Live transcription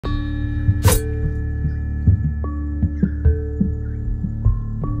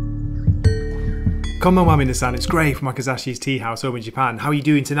Konbanwa minasan, it's Gray from Wakazashi's Tea House over in Japan. How are you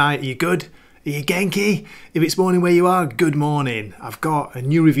doing tonight? Are you good? Are you genki? If it's morning where you are, good morning. I've got a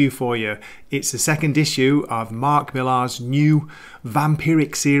new review for you. It's the second issue of Mark Millar's new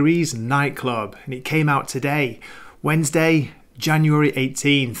vampiric series, Nightclub. And it came out today, Wednesday, January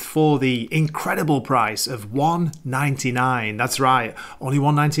 18th, for the incredible price of $1.99. That's right, only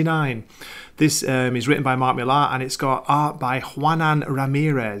 $1.99. This is written by Mark Millar and it's got art by Juanan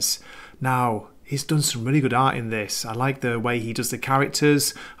Ramirez. Now, he's done some really good art in this. I like the way he does the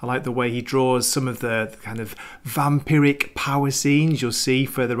characters. I like the way he draws some of the kind of vampiric power scenes you'll see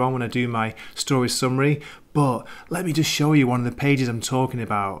further on when I do my story summary. But let me just show you one of the pages I'm talking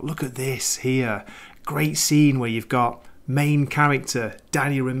about. Look at this here. Great scene where you've got main character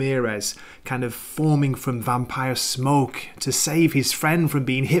Danny Ramirez kind of forming from vampire smoke to save his friend from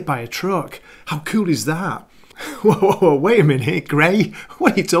being hit by a truck. How cool is that? Whoa, wait a minute, Gray?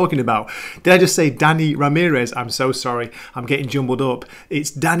 What are you talking about? Did I just say Danny Ramirez? I'm so sorry, I'm getting jumbled up. It's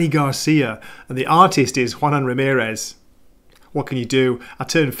Danny Garcia, and the artist is Juanan Ramirez. What can you do? I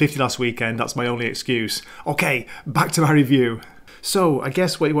turned 50 last weekend, that's my only excuse. Okay, back to my review. So, I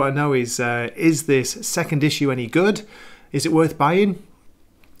guess what you want to know is this second issue any good? Is it worth buying?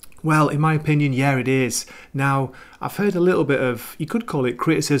 Well, in my opinion, yeah, it is. Now, I've heard a little bit of, you could call it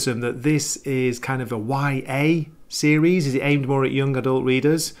criticism, that this is kind of a YA series. Is it aimed more at young adult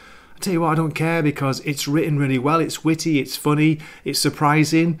readers? I tell you what, I don't care because it's written really well. It's witty, it's funny, it's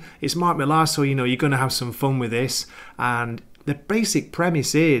surprising. It's Mark Millar, so you know you're going to have some fun with this. And the basic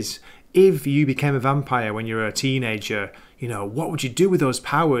premise is, if you became a vampire when you're a teenager, you know, what would you do with those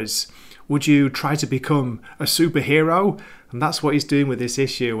powers? Would you try to become a superhero? And that's what he's doing with this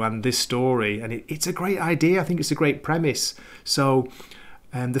issue and this story. And it's a great idea. I think it's a great premise. So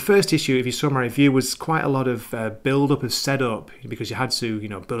the first issue, if you saw my review, was quite a lot of build-up of setup because you had to, you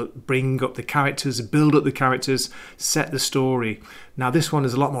know, bring up the characters, build up the characters, set the story. Now this one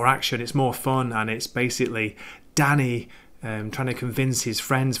is a lot more action. It's more fun, and it's basically Danny trying to convince his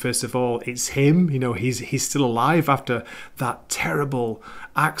friends, first of all, it's him. You know, he's still alive after that terrible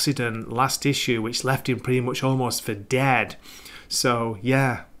accident last issue, which left him pretty much almost for dead. So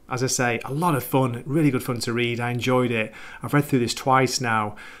yeah, as I say, a lot of fun, really good fun to read. I enjoyed it. I've read through this twice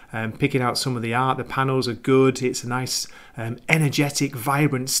now, picking out some of the art. The panels are good. It's a nice, energetic,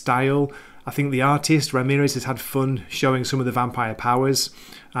 vibrant style. I think the artist, Ramirez, has had fun showing some of the vampire powers.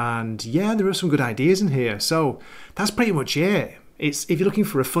 And yeah, there are some good ideas in here. So that's pretty much it. If you're looking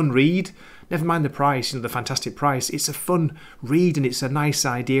for a fun read, never mind the price, you know, the fantastic price. It's a fun read and it's a nice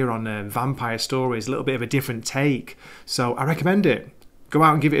idea on vampire stories, a little bit of a different take. So I recommend it. Go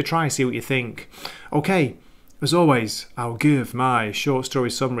out and give it a try, see what you think. Okay, as always, I'll give my short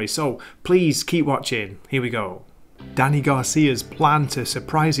story summary. So please keep watching. Here we go. Danny Garcia's plan to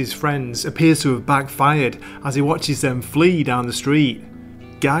surprise his friends appears to have backfired as he watches them flee down the street.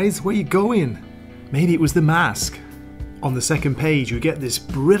 Guys, where are you going? Maybe it was the mask. On the second page, we get this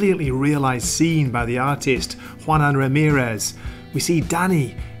brilliantly realised scene by the artist Juanan Ramirez. We see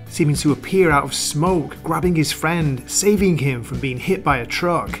Danny seeming to appear out of smoke, grabbing his friend, saving him from being hit by a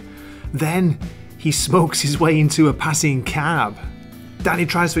truck. Then he smokes his way into a passing cab. Danny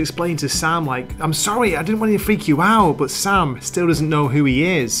tries to explain to Sam, like, I'm sorry, I didn't want to freak you out, but Sam still doesn't know who he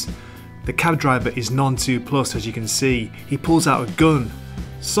is. The cab driver is non-2+, as you can see. He pulls out a gun.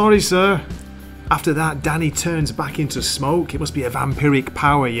 Sorry, sir. After that, Danny turns back into smoke. It must be a vampiric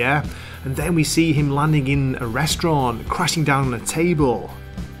power, yeah? And then we see him landing in a restaurant, crashing down on a table.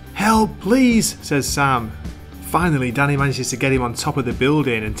 Help, please, says Sam. Finally, Danny manages to get him on top of the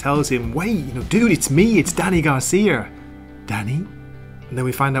building and tells him, wait, you know, dude, it's me, it's Danny Garcia. Danny? And then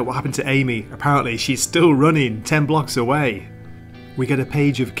we find out what happened to Amy. Apparently, she's still running 10 blocks away. We get a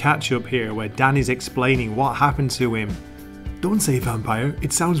page of catch-up here where Danny's explaining what happened to him. Don't say vampire,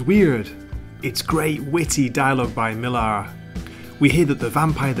 it sounds weird. It's great witty dialogue by Millar. We hear that the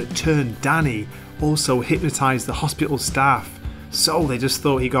vampire that turned Danny also hypnotised the hospital staff, so they just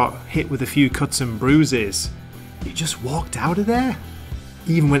thought he got hit with a few cuts and bruises. He just walked out of there?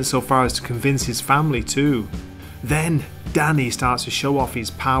 He even went so far as to convince his family too. Then Danny starts to show off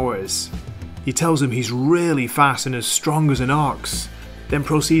his powers. He tells them he's really fast and as strong as an ox, then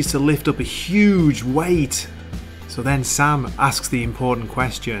proceeds to lift up a huge weight. So then Sam asks the important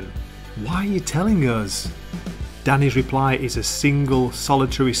question, why are you telling us? Danny's reply is a single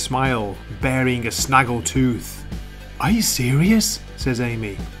solitary smile bearing a snaggle tooth. Are you serious? Says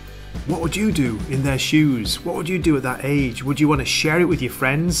Amy. What would you do in their shoes? What would you do at that age? Would you want to share it with your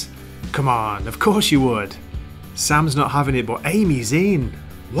friends? Come on, of course you would. Sam's not having it, but Amy's in.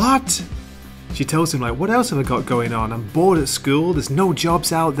 What? She tells him, like, what else have I got going on? I'm bored at school, there's no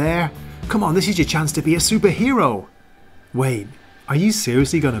jobs out there. Come on, this is your chance to be a superhero. Wait, are you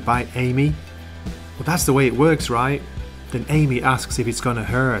seriously gonna bite Amy? Well, that's the way it works, right? Then Amy asks if it's gonna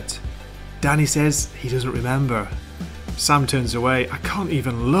hurt. Danny says he doesn't remember. Sam turns away. I can't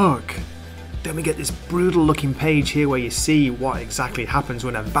even look. Then we get this brutal looking page here where you see what exactly happens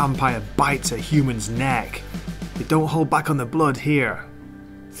when a vampire bites a human's neck. They don't hold back on the blood here.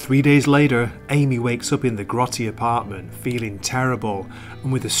 3 days later, Amy wakes up in the grotty apartment feeling terrible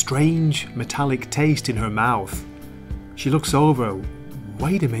and with a strange metallic taste in her mouth. She looks over.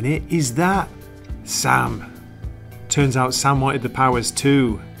 Wait a minute, is that Sam? Turns out Sam wanted the powers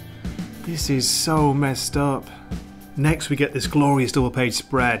too. This is so messed up. Next we get this glorious double page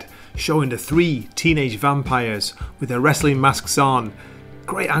spread showing the 3 teenage vampires with their wrestling masks on.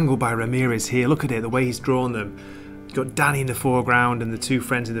 Great angle by Ramirez here, look at it, the way he's drawn them. You've got Danny in the foreground and the 2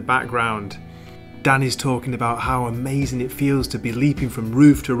 friends in the background. Danny's talking about how amazing it feels to be leaping from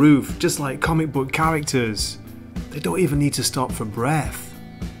roof to roof, just like comic book characters. They don't even need to stop for breath.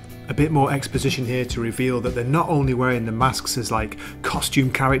 A bit more exposition here to reveal that they're not only wearing the masks as like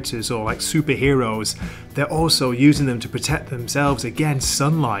costume characters or like superheroes, they're also using them to protect themselves against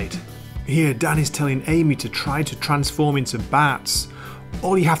sunlight. Here, Danny's telling Amy to try to transform into bats.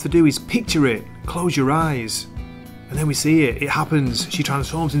 All you have to do is picture it, close your eyes. And then we see it happens. She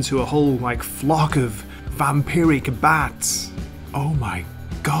transforms into a whole like flock of vampiric bats. Oh my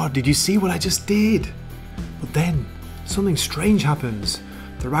god, did you see what I just did? But then, something strange happens.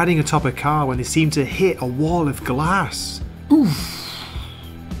 They're riding atop a car when they seem to hit a wall of glass. Oof!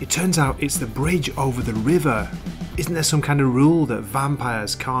 It turns out it's the bridge over the river. Isn't there some kind of rule that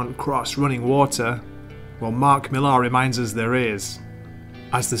vampires can't cross running water? Well, Mark Millar reminds us there is.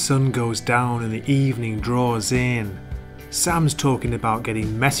 As the sun goes down and the evening draws in, Sam's talking about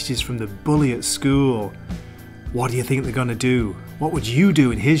getting messages from the bully at school. What do you think they're gonna do? What would you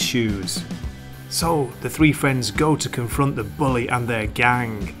do in his shoes? So, the 3 friends go to confront the bully and their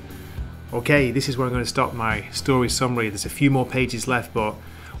gang. Okay, this is where I'm going to stop my story summary. There's a few more pages left, but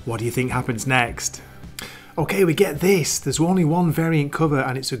what do you think happens next? Okay, we get this. There's only one variant cover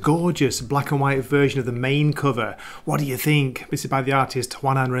and it's a gorgeous black and white version of the main cover. What do you think? This is by the artist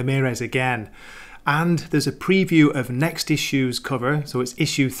Juanan Ramirez again. And there's a preview of next issue's cover, so it's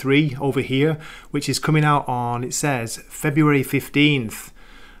issue 3 over here, which is coming out on, it says, February 15th.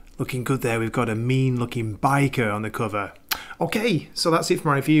 Looking good there, we've got a mean looking biker on the cover. Okay, so that's it for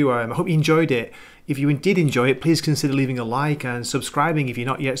my review. I hope you enjoyed it. If you did enjoy it, please consider leaving a like and subscribing if you're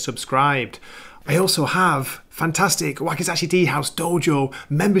not yet subscribed. I also have fantastic Wakizashi Tea House Dojo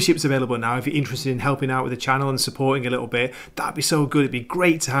memberships available now if you're interested in helping out with the channel and supporting a little bit. That'd be so good. It'd be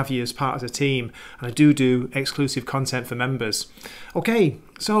great to have you as part of the team. And I do exclusive content for members. Okay,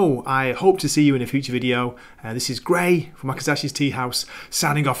 so I hope to see you in a future video. This is Gray from Wakizashi's Tea House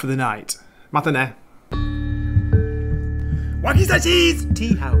signing off for the night. Matane. Wakizashi's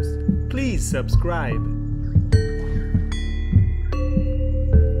Tea House. Please subscribe.